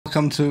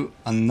Welcome to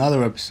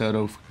another episode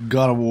of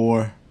God of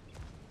War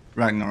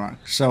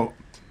Ragnarok. So,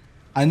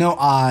 I know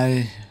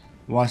I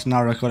was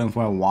not recording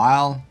for a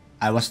while.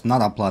 I was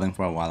not uploading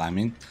for a while, I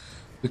mean.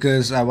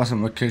 Because I was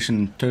on vacation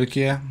in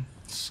Turkey.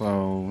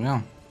 So,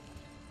 yeah.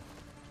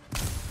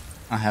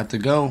 I had to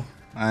go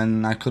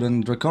and I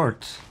couldn't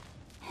record.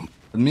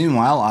 But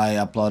meanwhile, I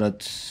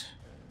uploaded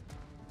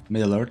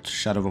Middle-earth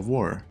Shadow of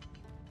War.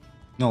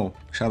 No,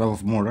 Shadow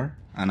of Mordor.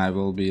 And I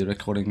will be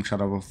recording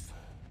Shadow of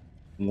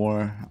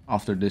War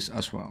after this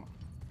as well.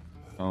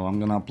 So I'm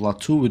gonna upload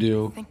 2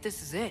 videos. I think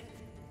this is it.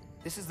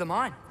 This is the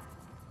mine.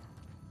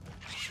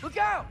 Look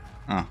out!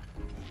 I'm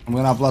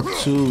gonna upload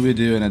 2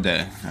 videos in a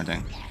day, I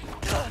think.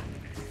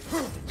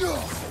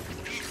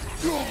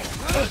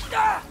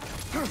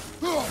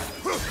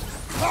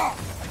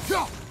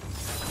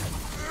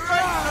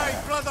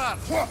 Right, brother!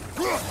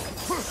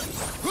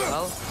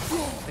 Well,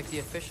 looks like the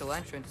official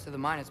entrance to the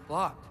mine is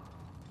blocked.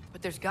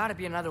 But there's gotta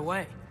be another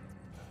way.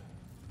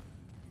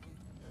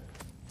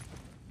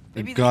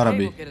 Maybe Gotta this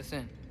be. will get us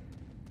in.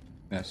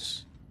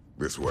 Yes.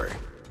 This way.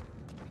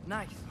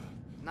 Nice.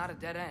 Not a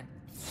dead end.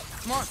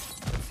 Come on,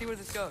 let's see where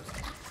this goes.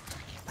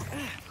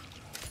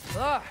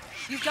 Ugh,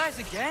 these guys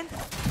again?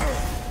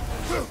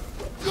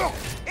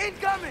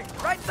 Incoming!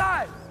 Right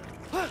side!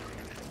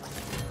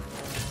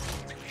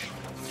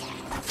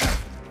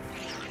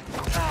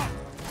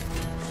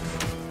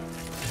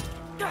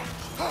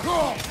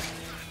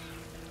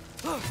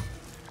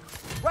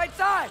 Right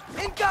side!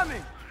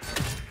 Incoming!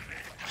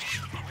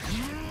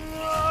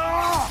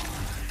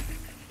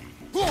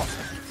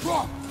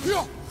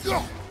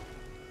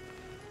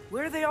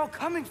 Where are they all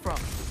coming from?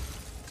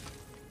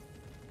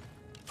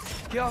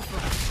 Get off.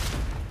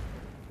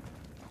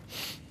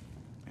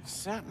 It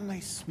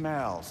certainly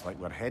smells like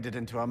we're headed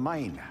into a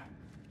mine.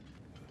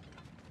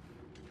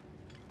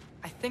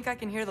 I think I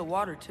can hear the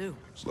water too.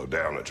 Slow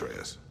down,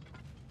 Atreus.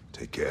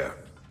 Take care.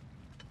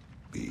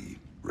 Be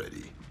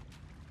ready.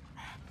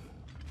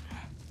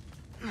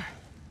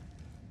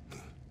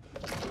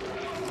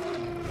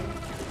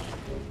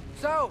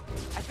 So,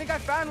 I think I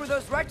found where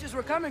those wretches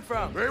were coming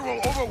from. They will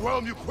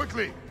overwhelm you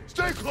quickly.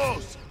 Stay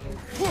close.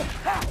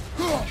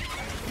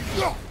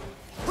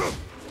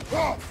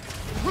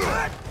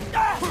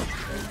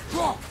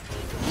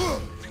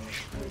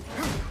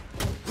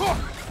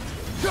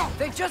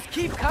 They just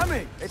keep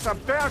coming. It's a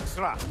bird's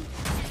trap,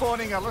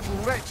 spawning our little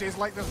wretches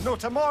like there's no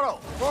tomorrow.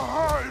 For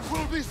her, it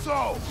will be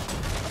so.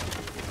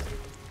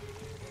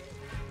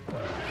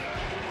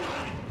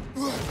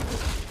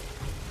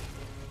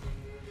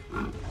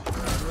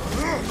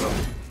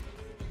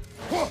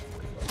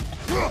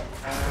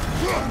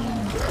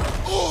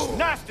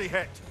 Nasty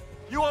hit.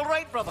 You all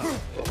right, brother?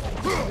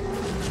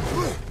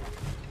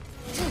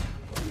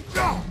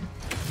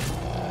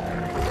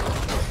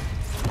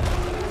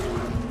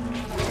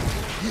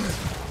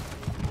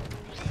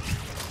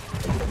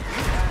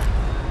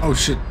 Oh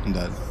shit, I'm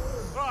dead.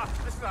 Ah,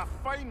 this is a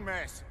fine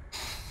mess.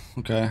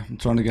 Okay, I'm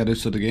trying to get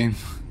used to the game.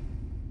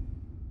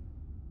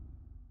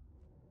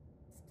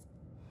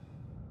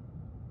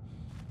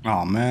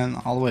 Oh man,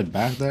 all the way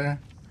back there?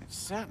 It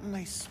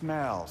certainly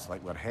smells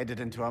like we're headed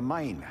into a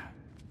mine.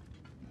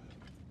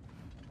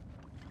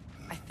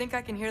 I think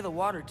I can hear the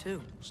water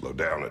too. Slow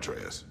down,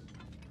 Atreus.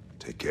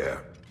 Take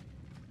care.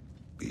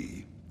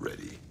 Be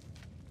ready.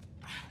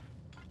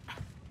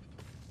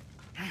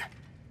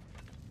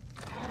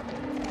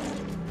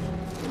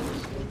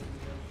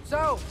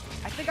 So,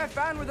 I think I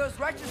found where those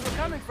wretches were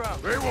coming from.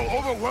 They will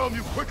overwhelm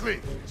you quickly.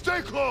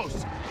 Stay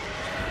close.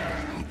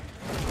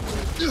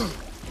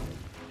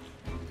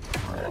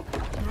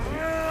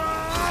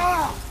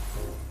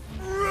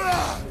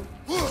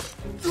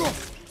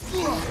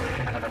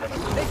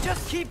 They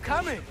just keep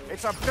coming.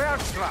 It's a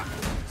bird's trap,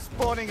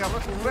 spawning our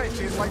little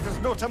wretches like there's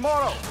no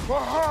tomorrow. For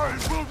her,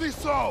 it will be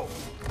so.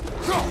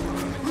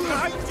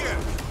 Behind you!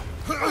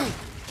 Behind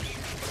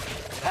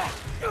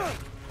you!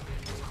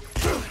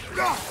 Look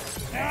out!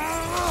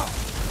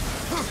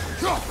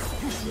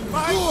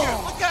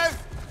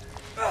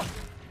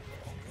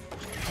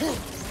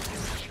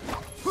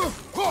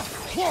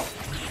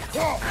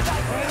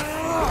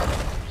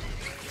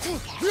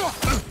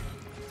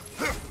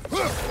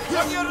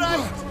 On your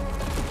right!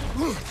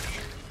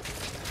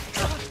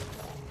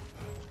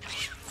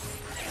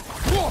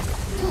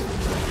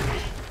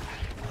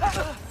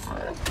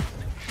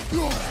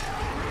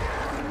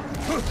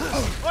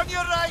 On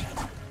your right!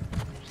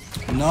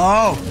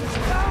 No!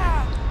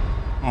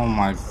 Oh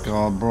my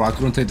god, bro, I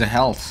couldn't take the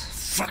health.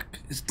 Fuck,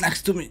 it's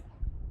next to me.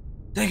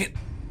 Take it.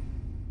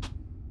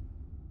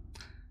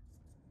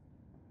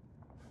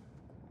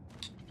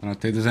 Cannot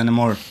take this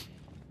anymore.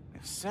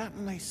 It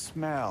certainly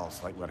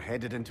smells like we're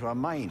headed into a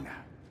mine.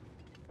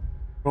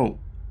 Bro.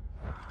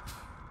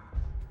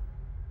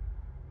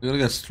 You gotta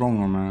get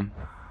stronger, man.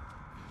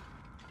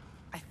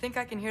 I think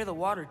I can hear the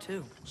water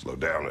too. Slow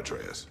down,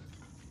 Atreus.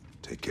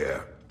 Take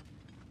care.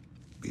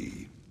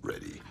 Be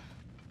ready.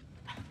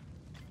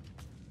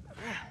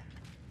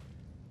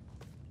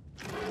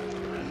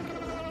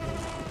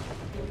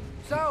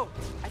 So,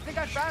 I think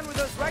think I found where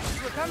those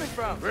wretches were coming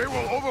from. They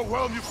will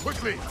overwhelm you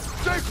quickly.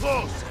 Stay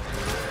close.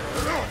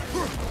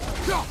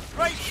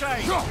 Right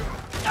side!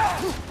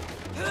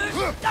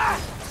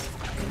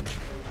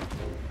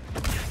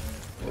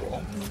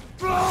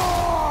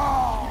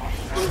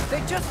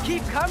 They just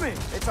keep coming.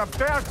 It's a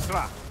bird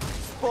trap,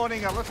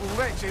 spawning a little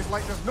wretches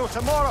like there's no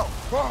tomorrow.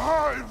 For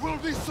her, it will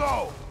be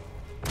so.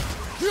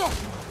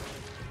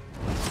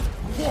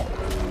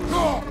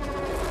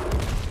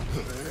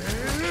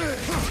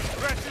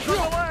 Wretches on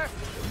the left!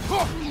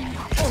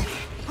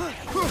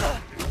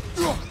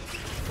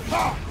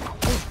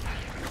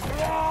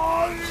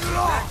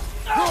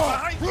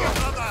 Behind you,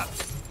 brother!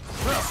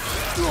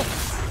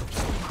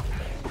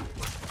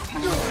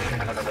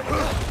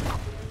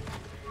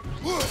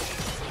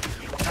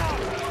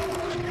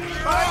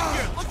 Behind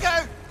you! Look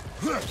out!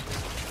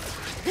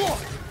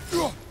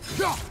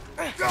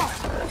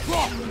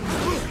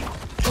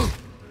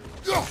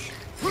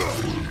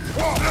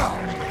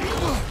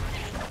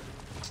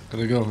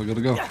 Gotta go, we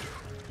gotta go.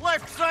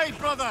 Left side,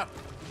 brother!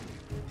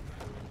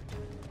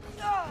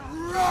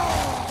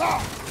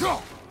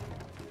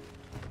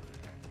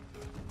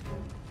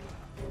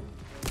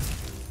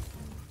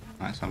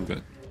 Nice, I'm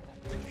good.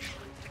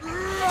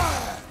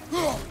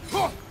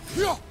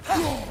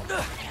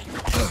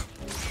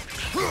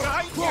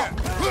 Behind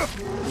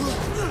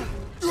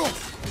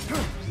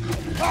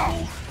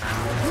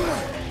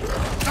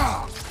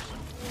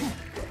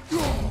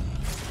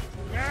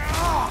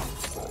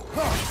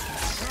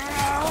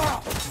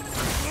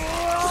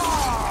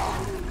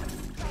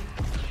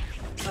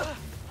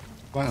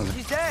Finally.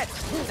 He's dead.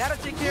 That'll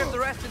take care of the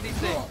rest of these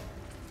things.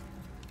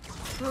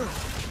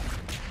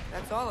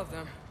 That's all of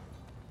them.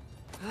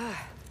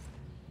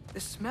 The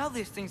smell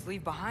these things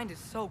leave behind is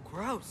so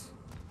gross.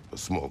 A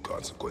small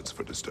consequence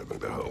for disturbing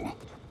their home.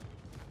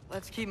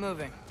 Let's keep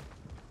moving.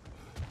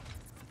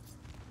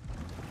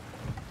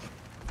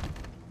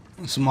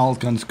 Small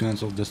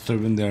consequence of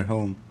disturbing their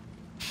home.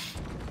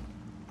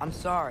 I'm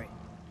sorry.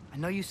 I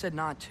know you said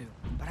not to,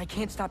 but I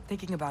can't stop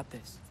thinking about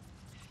this.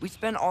 We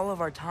spend all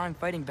of our time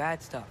fighting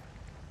bad stuff.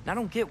 And I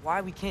don't get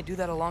why we can't do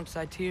that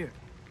alongside Tyr.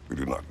 We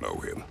do not know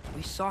him.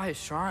 We saw his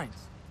shrines.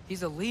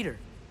 He's a leader.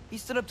 He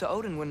stood up to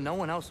Odin when no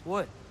one else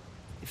would.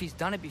 If he's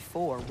done it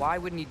before, why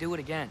wouldn't he do it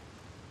again?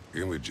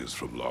 Images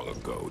from long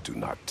ago do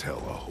not tell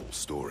a whole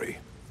story.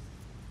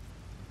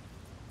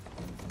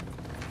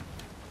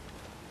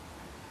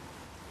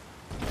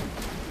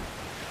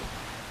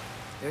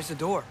 There's a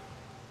door.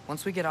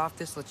 Once we get off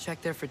this, let's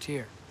check there for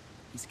Tyr.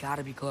 He's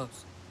gotta be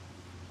close.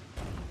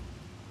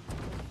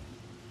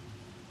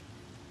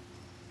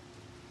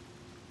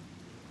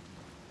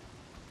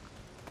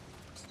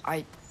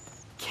 I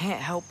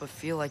can't help but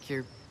feel like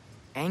you're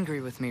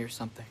angry with me or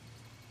something.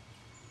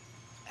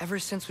 Ever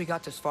since we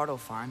got to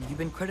Svartalfheim, you've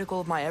been critical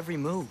of my every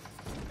move.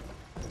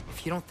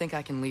 If you don't think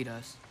I can lead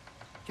us,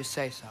 just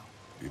say so.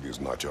 It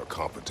is not your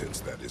competence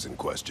that is in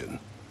question.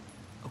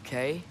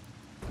 Okay?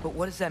 But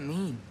what does that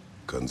mean?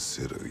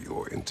 Consider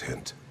your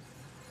intent.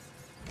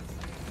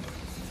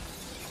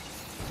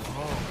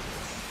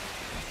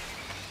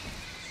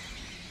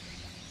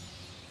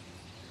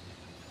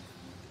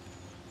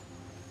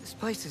 This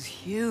place is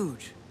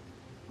huge.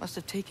 Must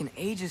have taken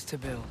ages to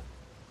build.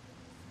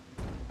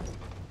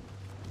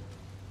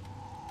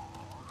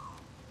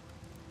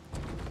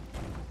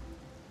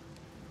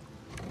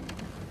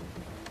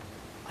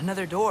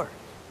 Another door.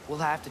 We'll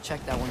have to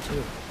check that one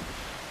too.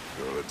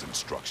 Durlin's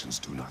instructions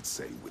do not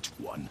say which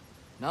one.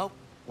 Nope,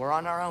 we're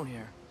on our own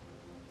here.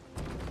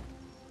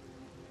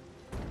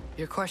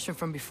 Your question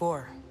from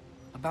before,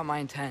 about my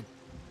intent.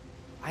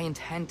 I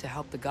intend to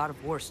help the God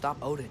of War stop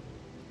Odin.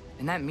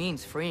 And that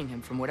means freeing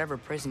him from whatever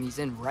prison he's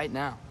in right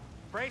now.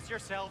 Brace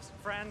yourselves,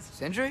 friends,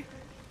 Sindri?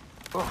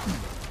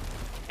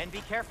 and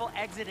be careful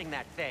exiting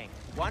that thing.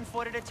 1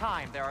 foot at a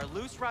time. There are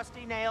loose,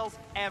 rusty nails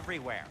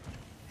everywhere.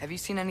 Have you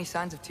seen any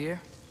signs of Tyr?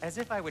 As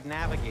if I would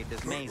navigate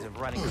this maze of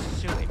running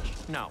sewage.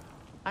 No.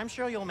 I'm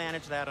sure you'll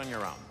manage that on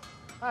your own.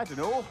 I don't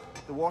know.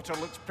 The water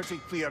looks pretty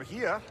clear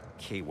here.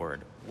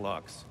 Keyword,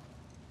 looks.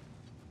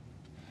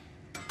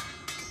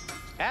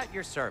 At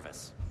your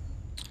service.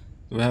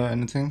 Do we have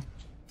anything?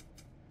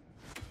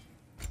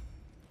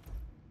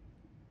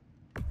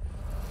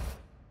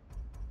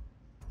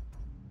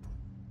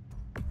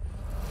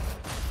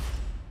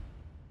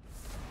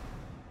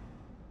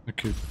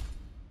 Okay.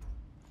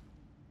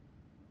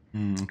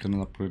 I can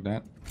upgrade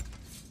that.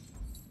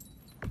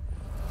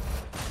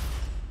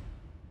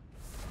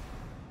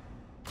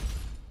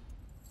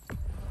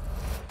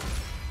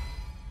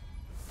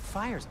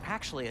 Fire's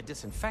actually a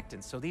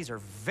disinfectant, so these are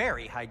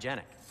very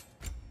hygienic.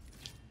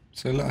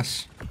 Say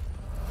less.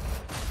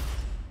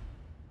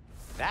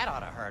 That ought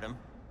to hurt him.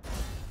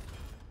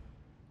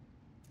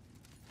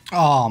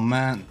 Oh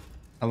man,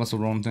 that was the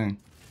wrong thing.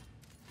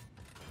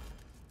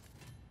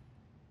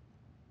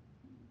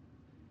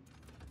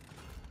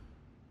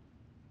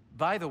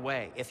 By the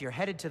way, if you're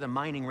headed to the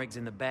mining rigs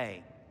in the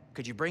bay,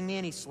 could you bring me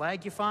any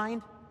slag you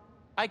find?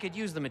 I could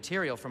use the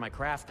material for my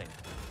crafting.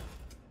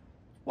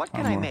 What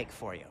can I make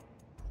for you?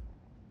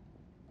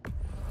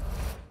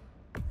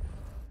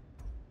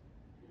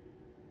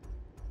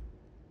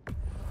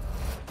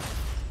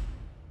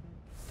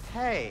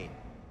 Hey,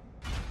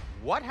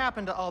 what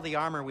happened to all the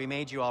armor we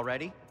made you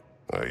already?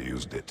 I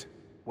used it.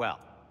 Well,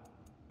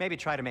 maybe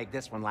try to make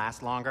this one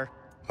last longer.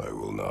 I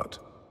will not.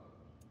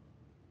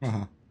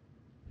 Uh-huh.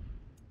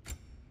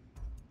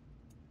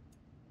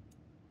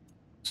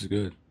 This is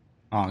good.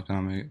 Oh, can I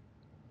make it?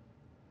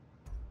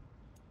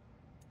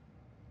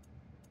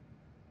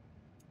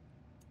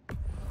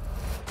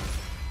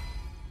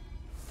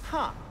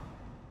 Huh.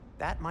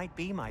 That might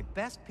be my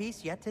best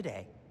piece yet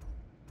today.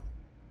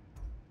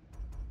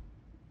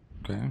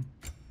 Okay.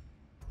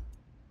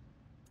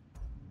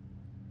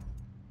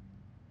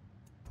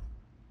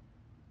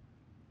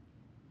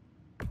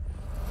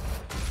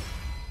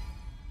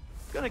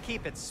 Gonna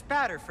keep it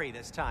spatter-free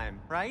this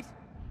time, right?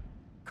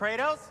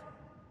 Kratos?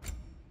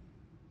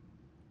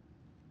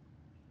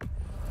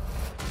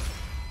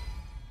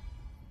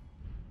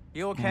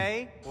 You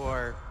okay?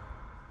 Or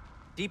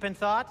deep in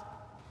thought?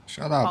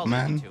 Shut up, I'll leave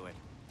man. you to it.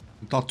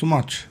 You talk too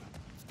much.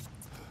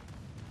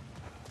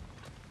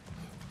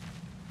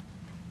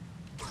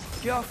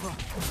 Joffre.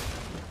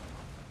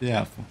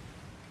 Yeah.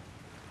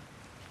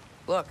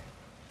 Look,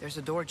 there's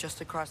a door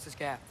just across this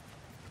gap.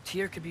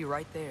 Tyr could be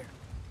right there.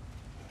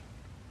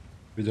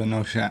 We don't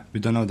know we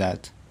don't know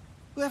that.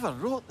 Whoever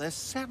wrote this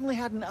certainly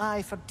had an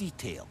eye for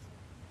detail.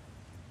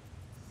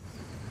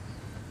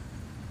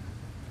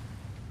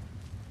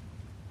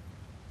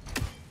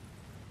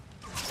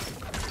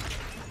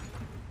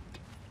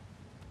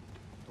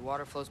 The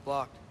water flow's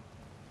blocked.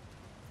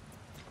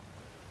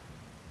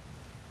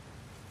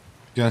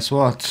 Guess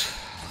what?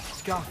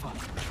 Joffre.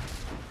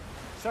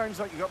 Sounds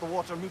like you got the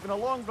water moving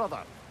along, brother.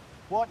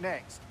 What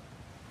next?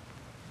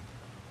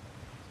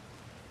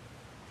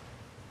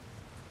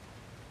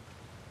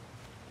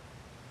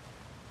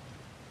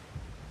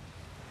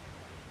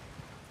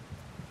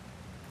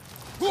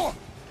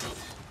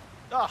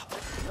 Ah,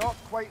 not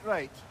quite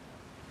right.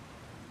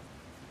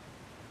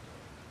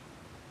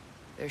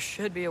 There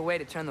should be a way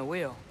to turn the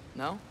wheel,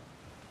 no?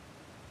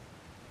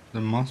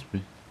 There must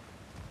be.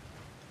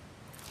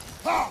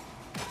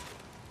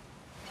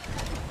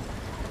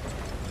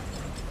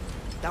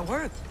 That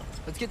worked.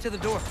 Let's get to the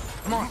door.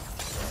 Come on.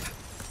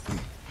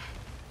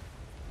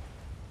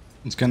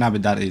 It's gonna be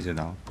that easy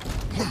though.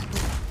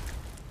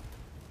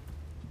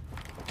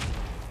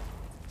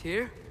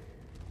 Tyr?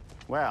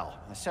 Well,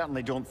 I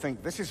certainly don't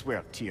think this is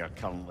where Tyr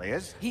currently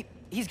is.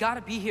 He's got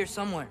to be here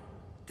somewhere.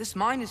 This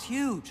mine is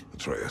huge.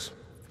 Atreus,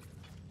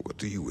 what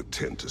do you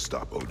intend to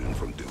stop Odin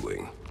from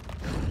doing?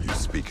 You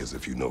speak as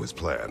if you know his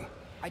plan.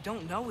 I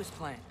don't know his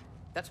plan.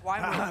 That's why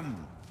we're...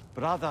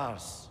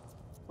 Brothers,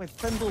 with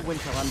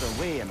Fimbulwinter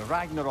underway and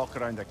Ragnarok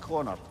around the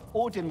corner,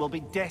 Odin will be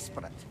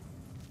desperate.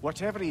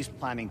 Whatever he's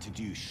planning to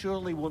do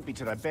surely won't be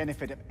to the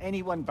benefit of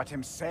anyone but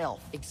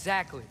himself.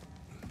 Exactly.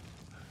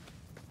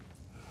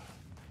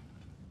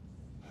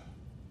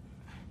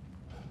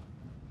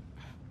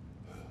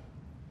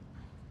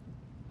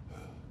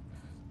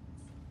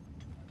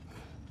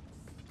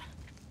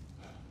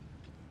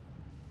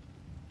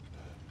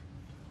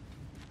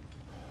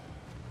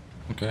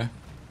 Okay.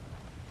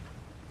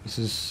 This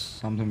is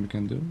something we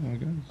can do, I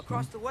guess.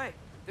 Across the way.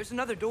 There's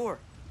another door.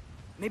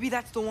 Maybe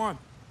that's the one.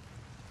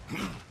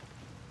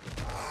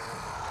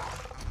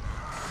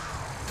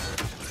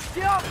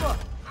 Joffre!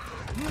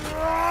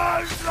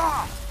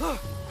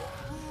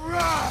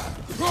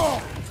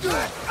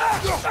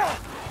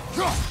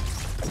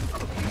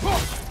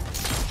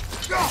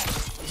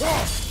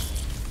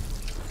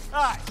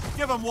 Aye,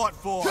 give him what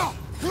for.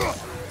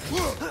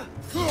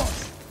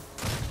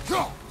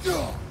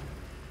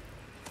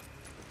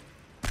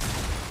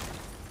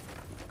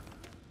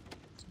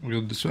 We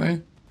go this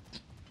way.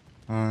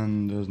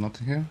 And there's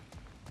nothing here.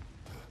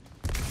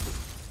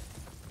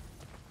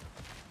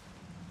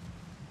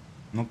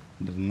 Nope,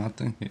 there's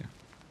nothing here.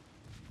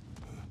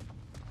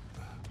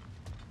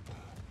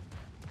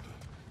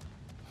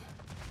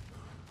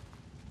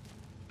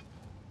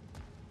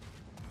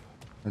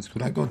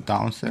 Could I go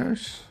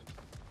downstairs?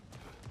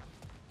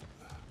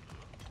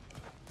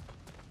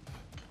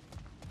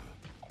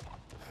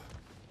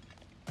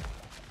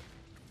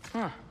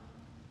 Huh.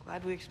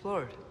 Glad we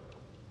explored.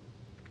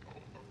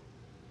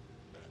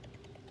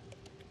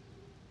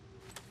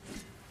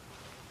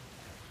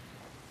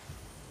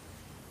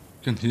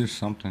 I can hear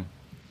something.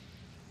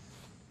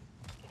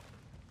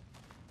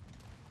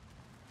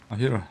 I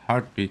hear a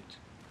heartbeat.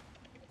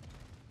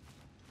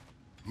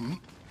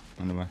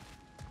 Anyway.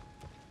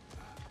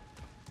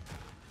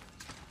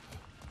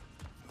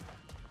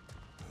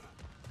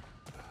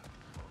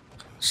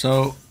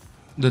 So,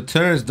 the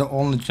Tyr is the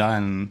only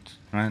giant,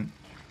 right?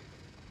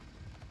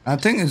 I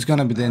think it's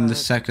gonna be in the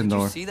second Did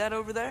door. you see that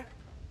over there?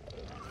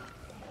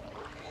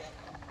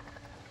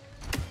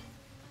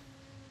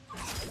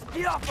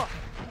 Joffre!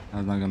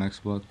 That's not gonna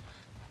explode.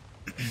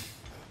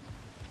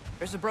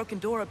 There's a broken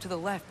door up to the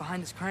left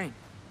behind this crane.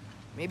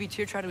 Maybe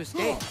Tyr tried to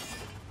escape.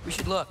 We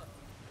should look.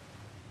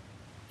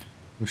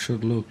 We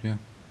should look, yeah.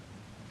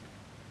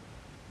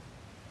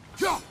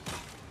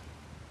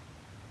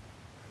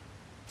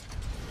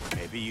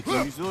 Maybe you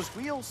can use those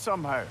wheels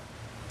somehow.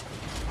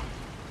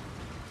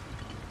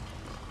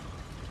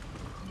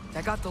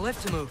 That got the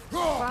lift to move.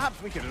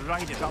 Perhaps we could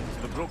ride it up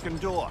to the broken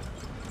door.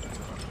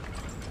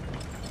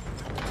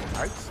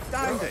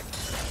 Outstanding!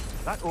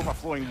 That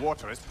overflowing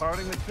water is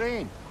powering the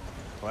train.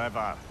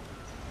 Clever.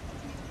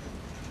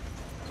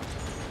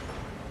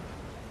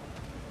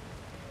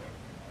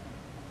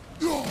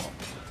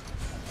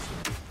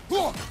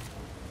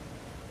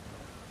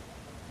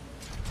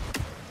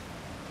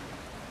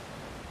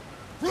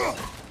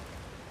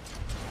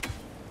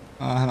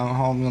 I don't know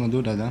how I'm gonna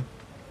do that then.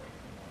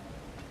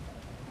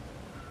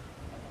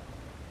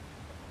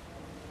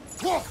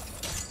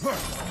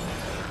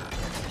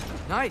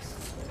 Nice.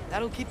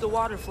 That'll keep the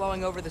water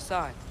flowing over the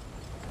side.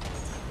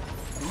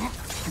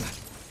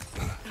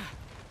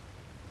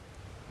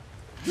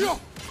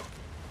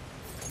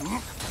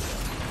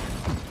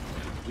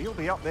 We'll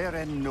be up there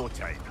in no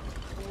time.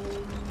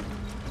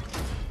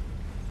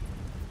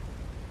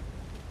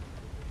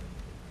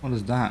 What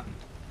is that?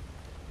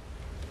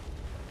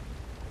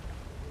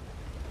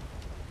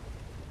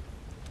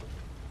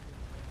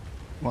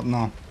 What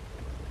now?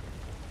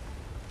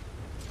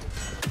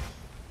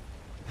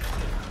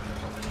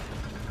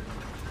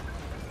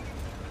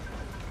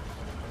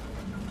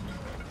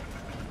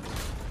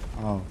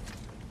 Oh.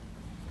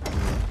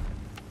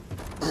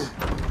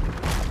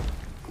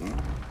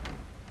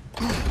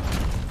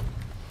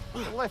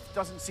 The lift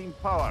doesn't seem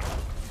powered.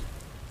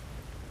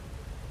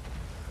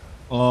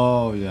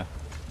 Oh yeah.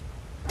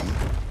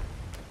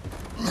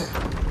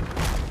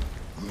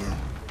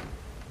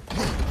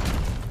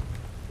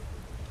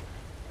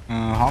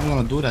 How am I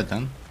gonna do that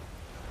then?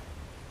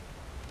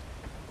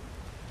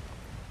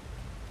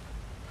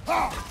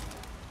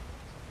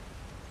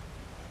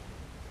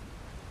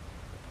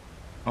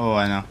 Oh,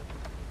 I know.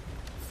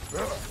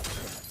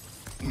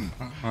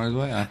 Right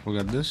way, I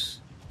forgot this.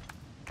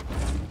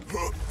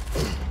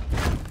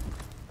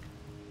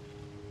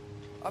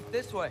 Up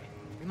this way.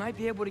 We might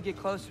be able to get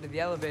closer to the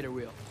elevator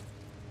wheel.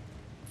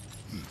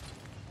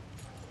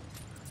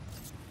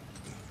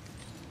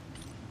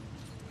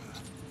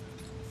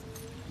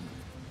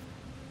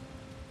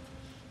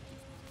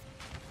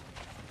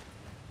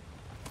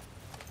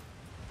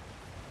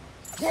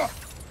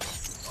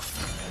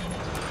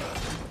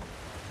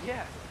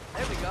 Yeah,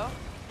 there we go.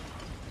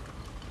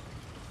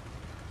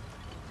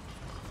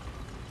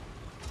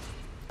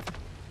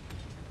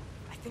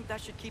 I think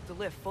that should keep the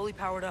lift fully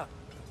powered up.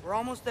 We're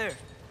almost there.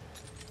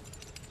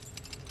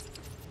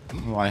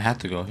 Oh, I had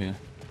to go here.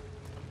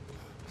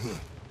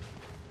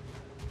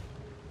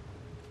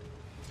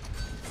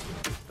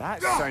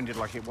 That sounded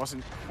like it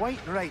wasn't quite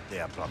right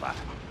there, brother.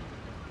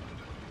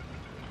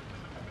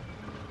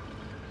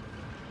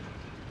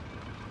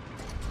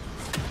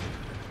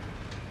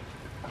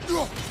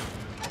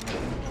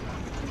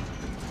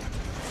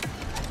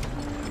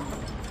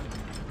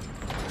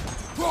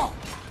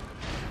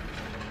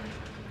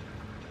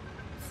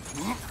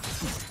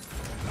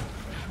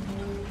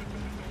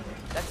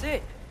 That's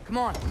it. Come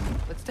on,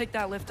 let's take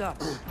that lift up.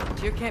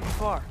 Tyr can't be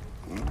far.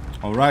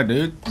 All right,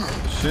 dude.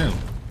 Shit.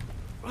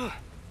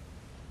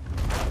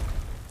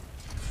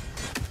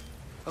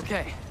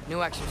 Okay,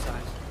 new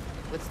exercise.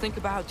 Let's think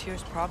about how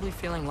Tyr's probably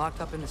feeling locked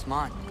up in this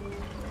mine.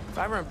 If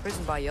I were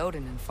imprisoned by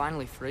Odin and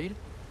finally freed,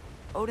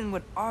 Odin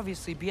would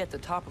obviously be at the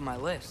top of my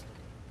list.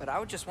 But I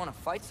would just want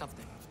to fight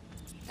something.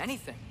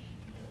 Anything.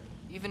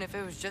 Even if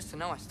it was just to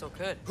know I still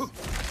could.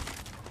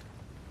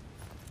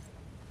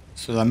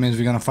 So that means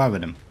we're gonna fight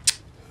with him.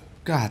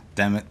 God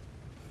damn it.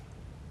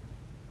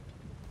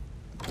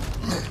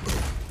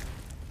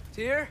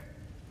 Tyr?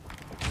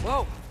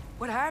 Whoa,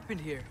 what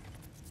happened here?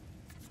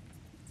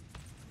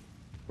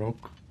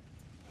 Broke.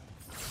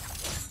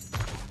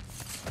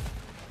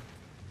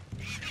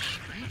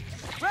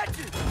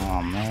 Wretches!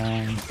 Oh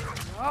man.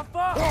 Up,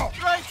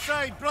 up! Right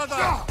side, brother!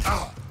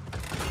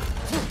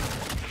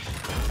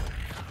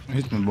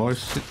 Hit me,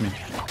 boys. Hit me.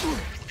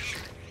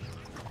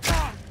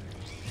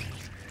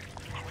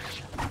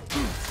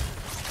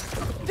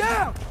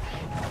 Down!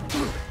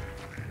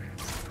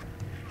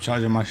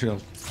 Charging my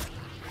shield.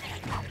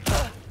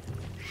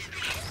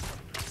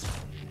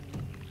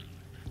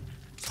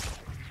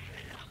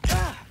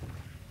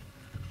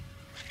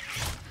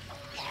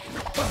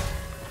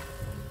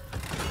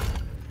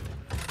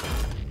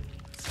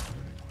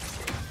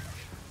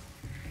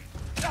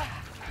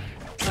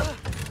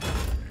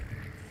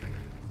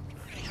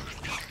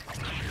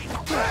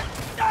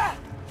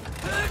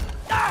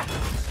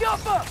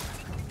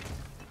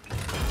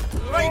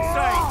 Right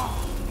side!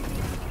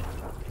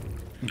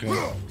 Okay.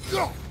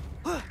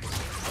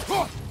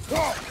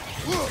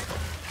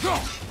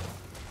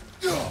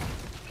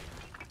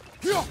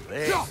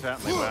 They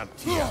certainly weren't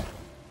here.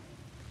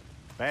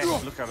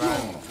 Best look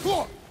around.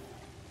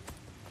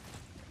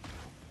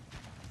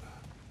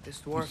 This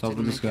dwarf What's up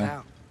didn't with this make it guy?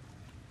 out.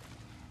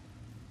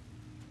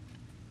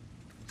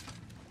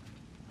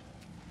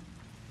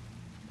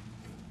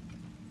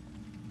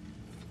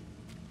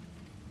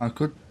 I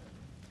could.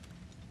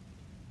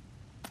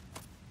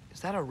 Is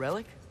that a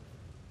relic?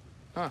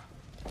 Huh.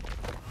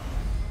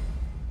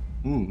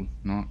 Ooh,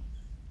 no.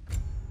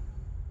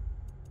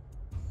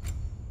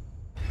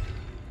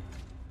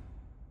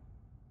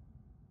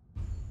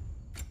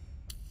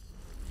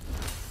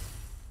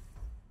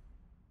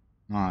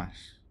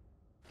 Nice.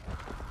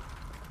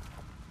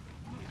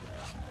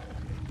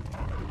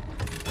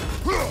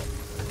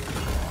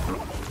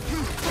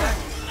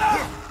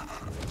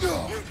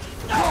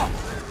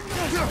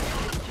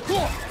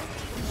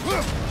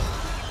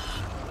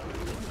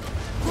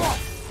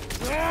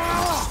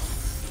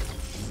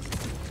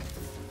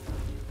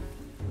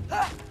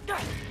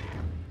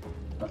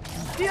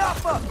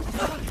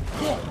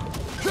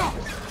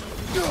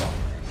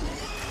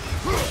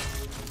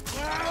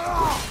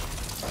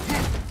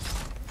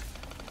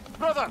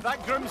 Brother,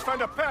 that groom's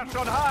found a perch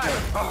on high.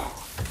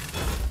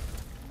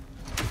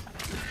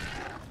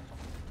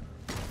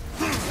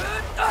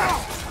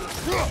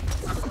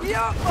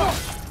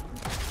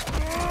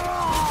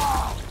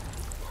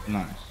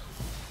 Nice.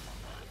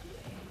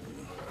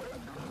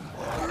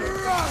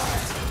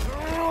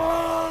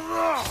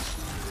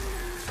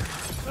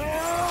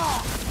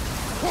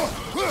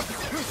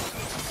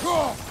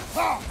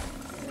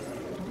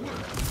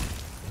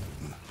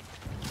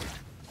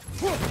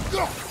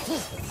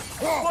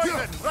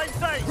 Poison, right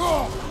side.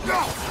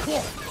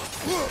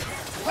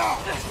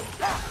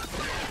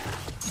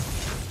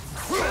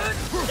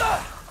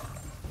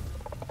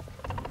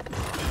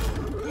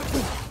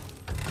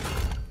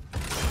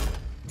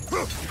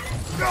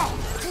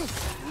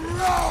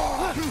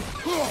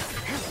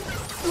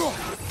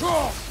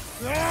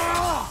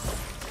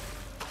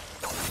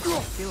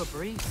 Feel a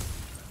breeze.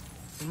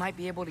 We might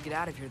be able to get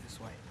out of here this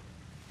way.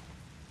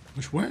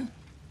 Which way?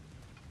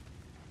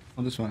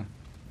 Oh, this way.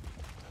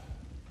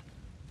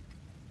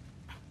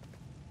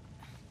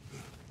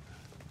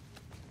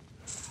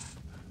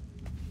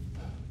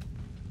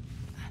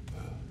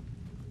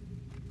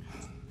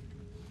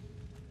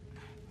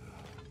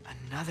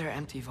 Another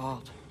empty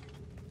vault.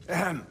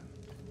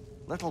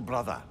 Little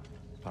brother,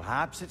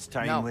 perhaps it's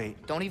time No, we...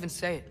 don't even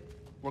say it.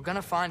 We're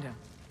gonna find him.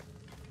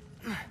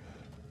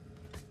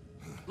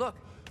 Look,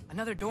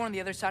 another door on the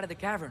other side of the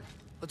cavern.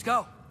 Let's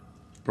go.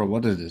 Bro,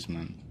 what is this,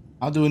 man?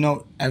 How do we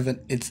know Evan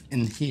it's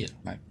in here?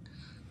 Like,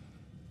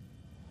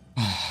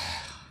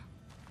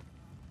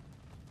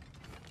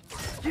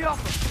 Get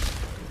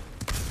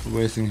off him!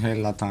 wasting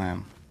hell of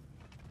time.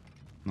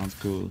 Not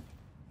cool.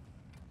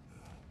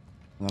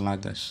 I don't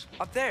like this.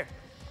 Up there.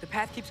 The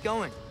path keeps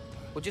going.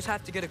 We'll just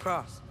have to get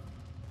across.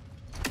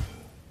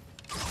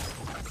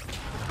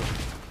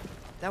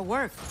 That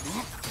worked.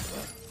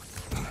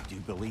 Do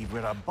you believe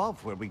we're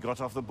above where we got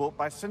off the boat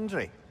by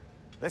Sindri?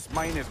 This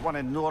mine is one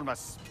enormous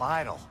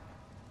spiral.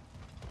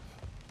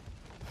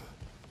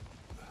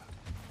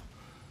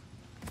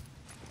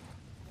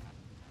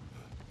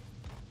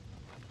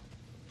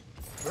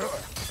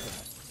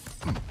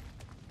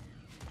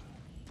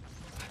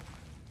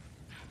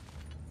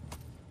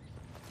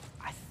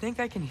 I think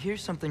I can hear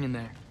something in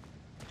there.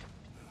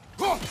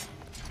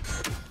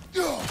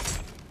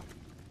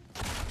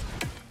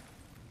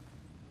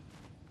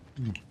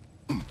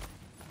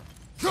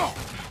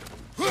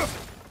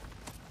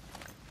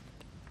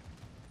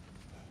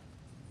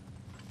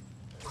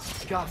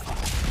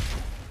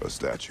 A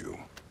statue.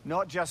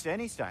 Not just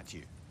any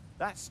statue.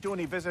 That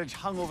stony visage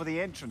hung over the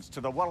entrance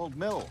to the World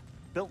Mill,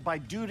 built by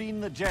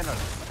DURLIN the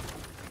Generous.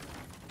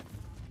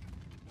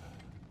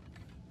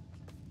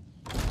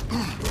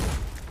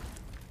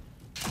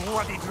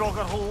 Bloody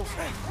Draugr holes!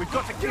 We've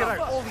got to clear out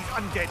all these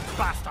undead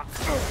bastards!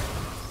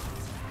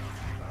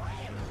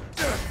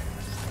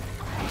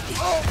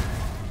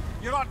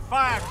 You're on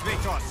fire,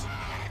 Kratos!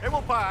 It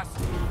will pass!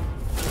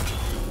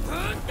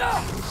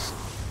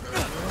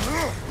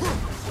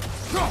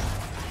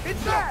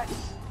 It's that!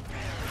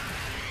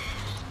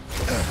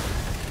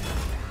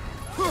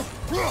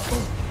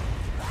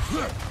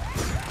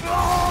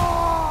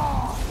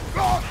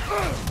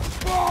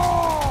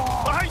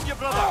 Behind you,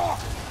 brother!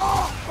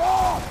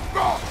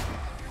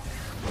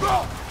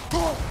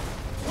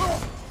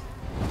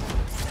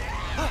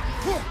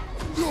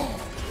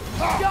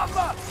 Jump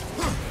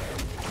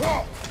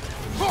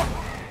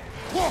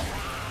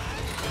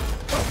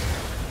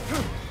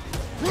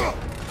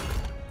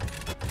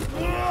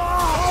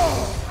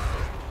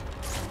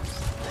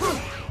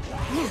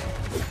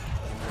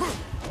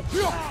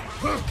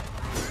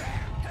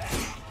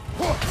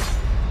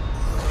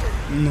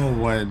No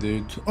way,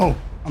 dude. Oh,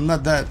 I'm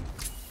not dead.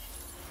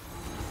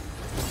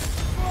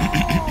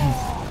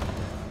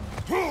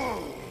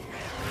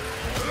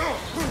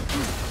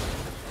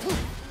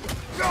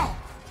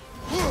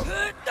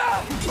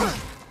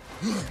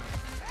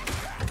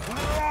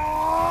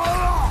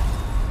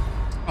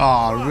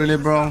 Oh, really,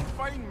 bro?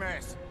 Fine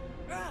mess.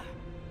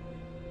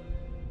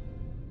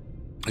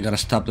 I gotta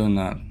stop doing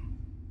that.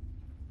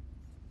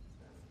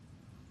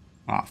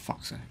 Ah,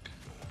 fuck's sake.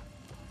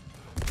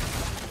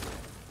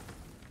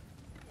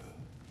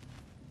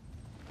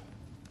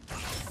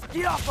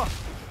 Get off him!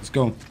 Let's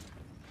go.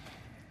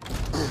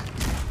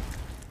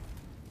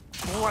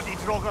 Bloody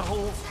Draugr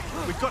holes!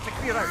 We've got to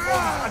clear out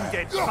all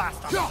these undead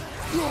bastards!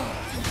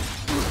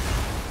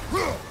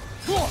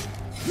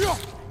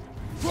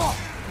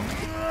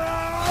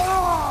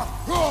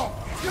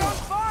 You're on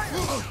fire!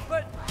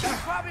 But you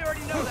probably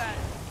already know that.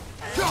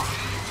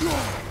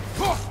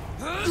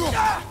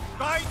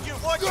 Behind you,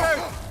 watch Watch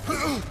out!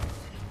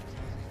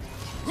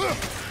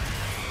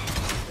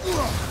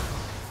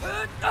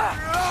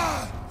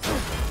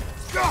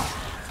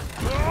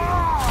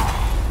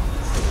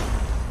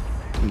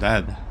 I'm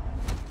dead.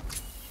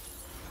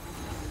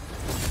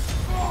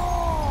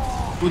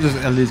 Who's this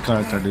elite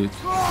character, dude?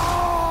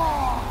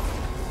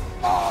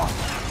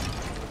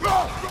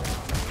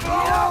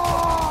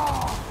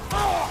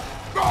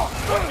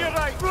 You're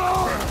right.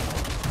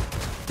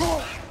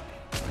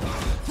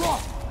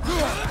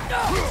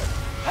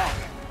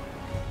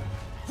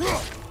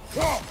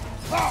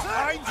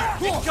 Behind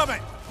you! Keep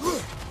coming!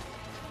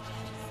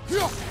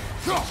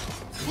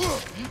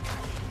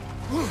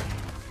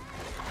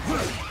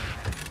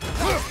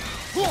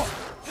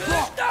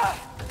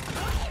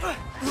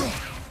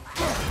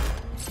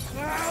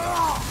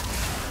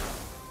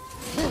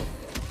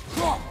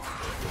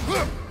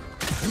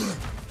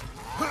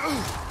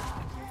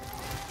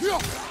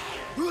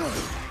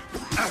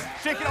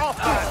 Shake it off,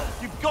 man!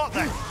 You've got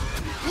this!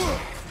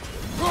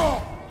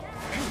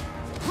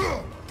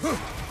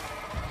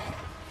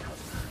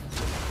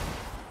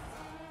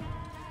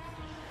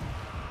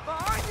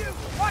 Behind you!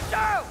 Watch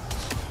out!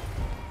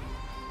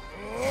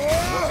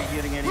 Won't be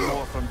hearing any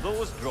more from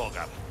those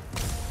Droga.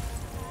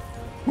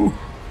 Whew.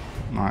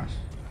 Nice.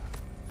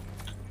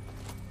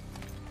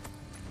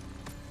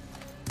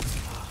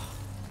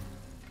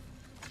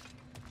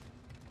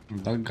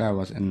 That guy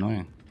was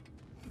annoying.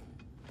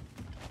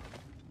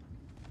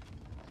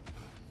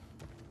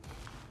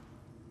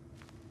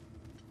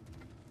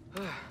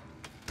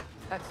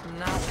 That's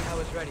not what I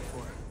was ready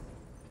for.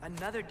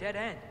 Another dead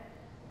end.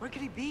 Where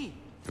could he be?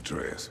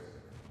 Atreus,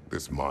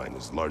 this mine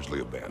is largely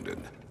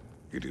abandoned.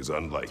 It is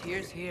unlikely.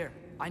 Tyr's here.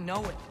 I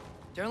know it.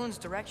 DURLIN's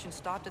direction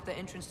stopped at the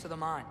entrance to the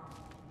mine.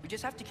 We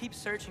just have to keep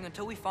searching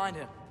until we find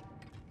him.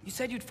 You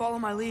said you'd follow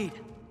my lead,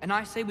 and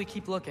I say we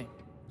keep looking.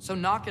 So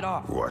knock it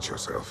off. Watch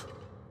yourself.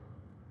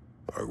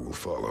 I will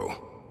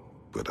follow,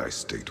 but I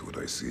state what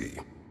I see.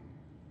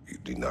 You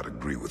do not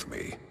agree with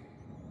me,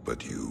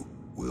 but you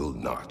will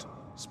not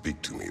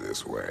speak to me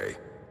this way.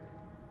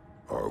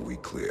 Are we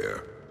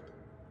clear?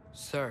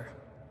 Sir.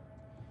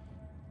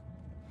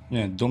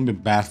 Yeah, don't be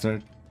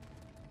bastard.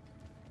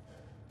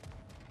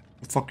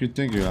 The fuck you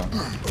think you are?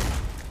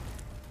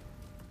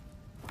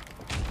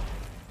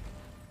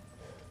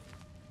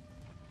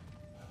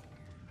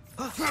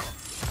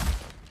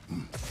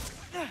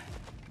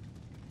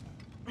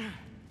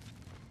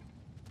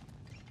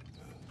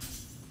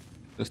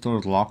 This door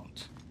is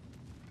locked.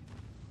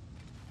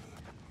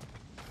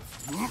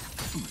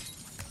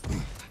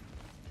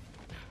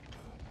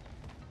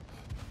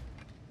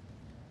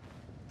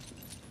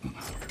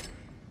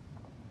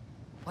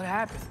 What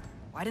happened?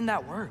 Why didn't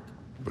that work?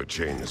 The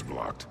chain is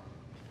blocked.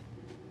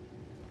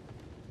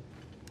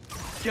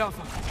 Get off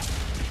him.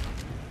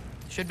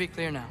 Should be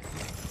clear now.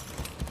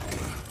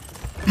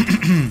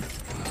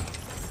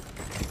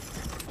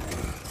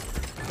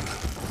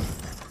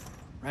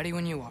 Ready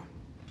when you are.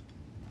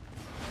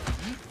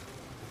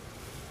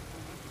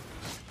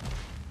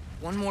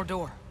 One more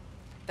door.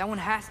 That one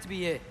has to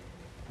be it.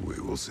 We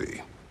will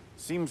see.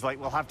 Seems like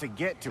we'll have to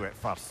get to it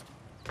first.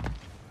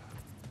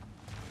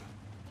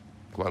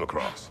 Climb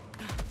across.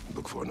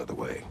 Look for another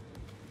way.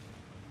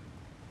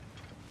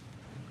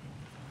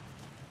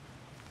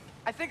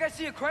 I think I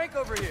see a crank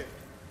over here.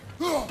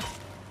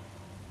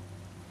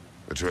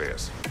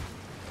 Atreus,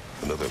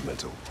 another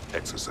mental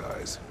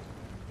exercise.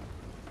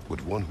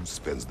 Would one who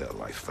spends their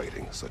life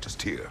fighting, such as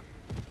Tyr,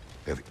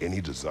 have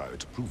any desire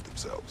to prove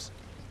themselves?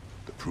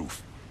 The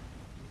proof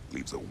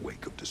leaves a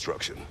wake of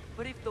destruction.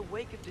 But if the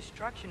wake of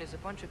destruction is a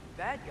bunch of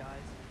bad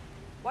guys,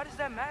 why does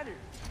that matter?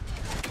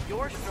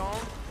 You're strong,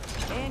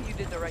 and you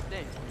did the right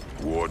thing.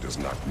 War does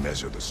not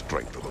measure the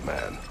strength of a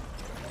man.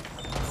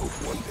 I hope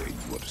one day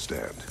you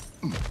understand.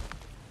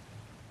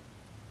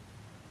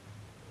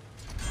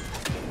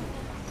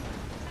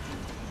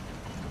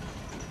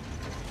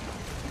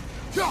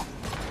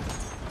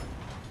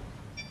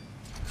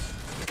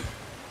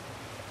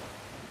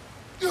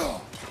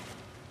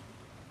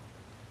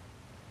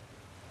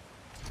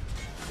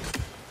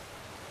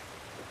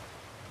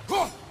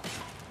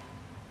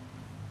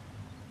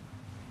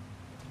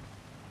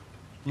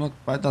 Not,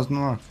 why doesn't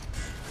work?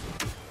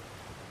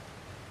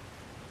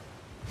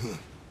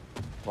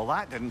 Well,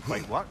 that didn't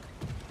quite work.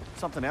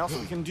 Something else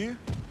we can do?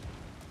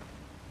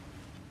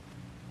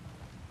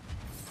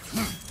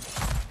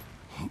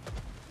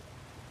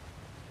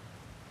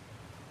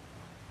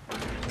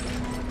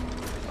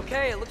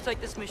 Okay, it looks like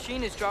this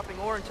machine is dropping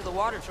ore into the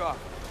water trough.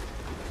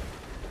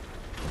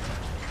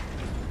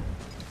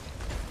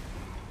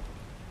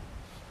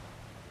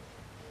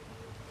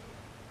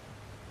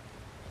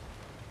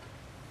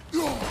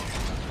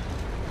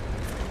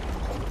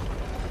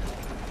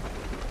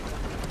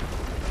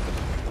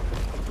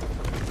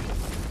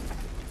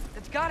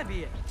 That's gotta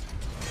be it.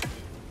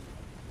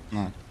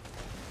 No.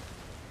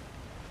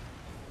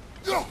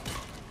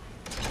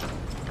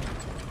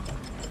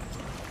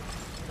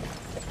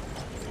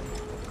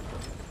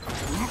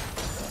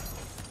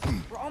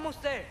 We're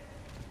almost there.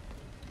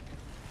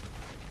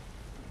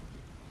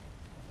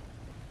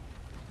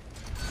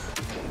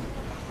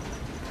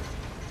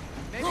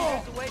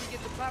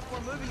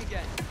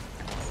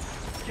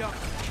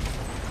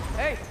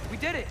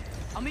 did it!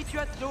 I'll meet you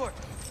at the door.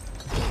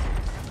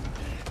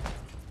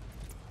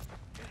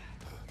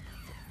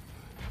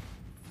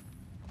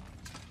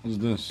 What's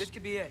this? This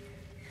could be it.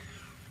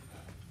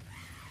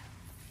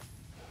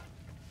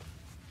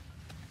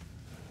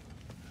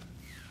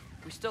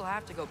 We still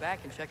have to go back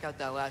and check out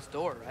that last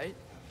door, right?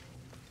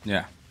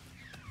 Yeah.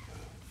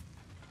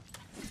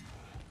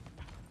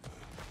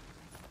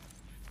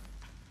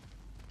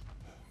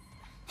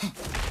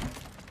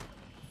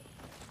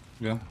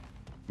 Yeah,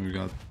 we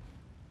got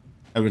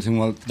everything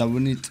well that we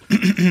need.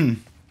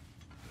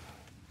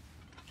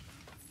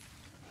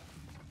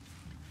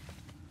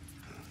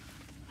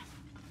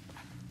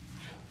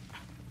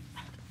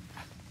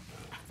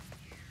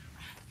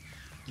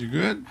 You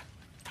good?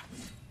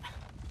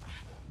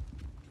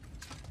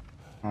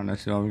 Alright,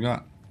 let's see what we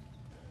got.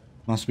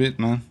 Must be it,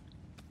 man.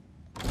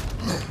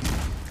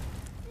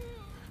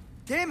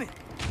 Damn it!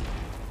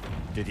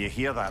 Did you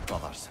hear that,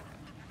 brothers?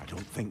 I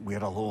don't think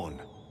we're alone.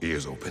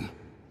 Ears open,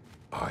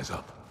 eyes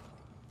up.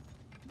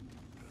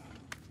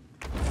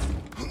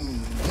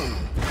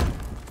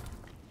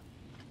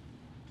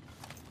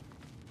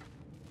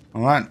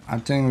 Alright, I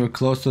think we're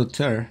close to the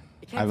tier.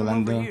 It came I will from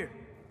end over the... here.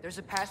 There's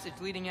a passage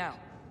leading out.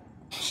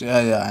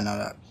 Yeah, I know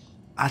that.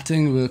 I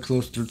think we're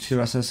close to the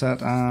tier, as I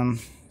said.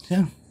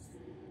 Yeah.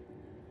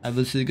 I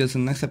will see you guys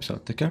in the next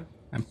episode. Take care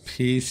and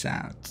peace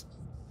out.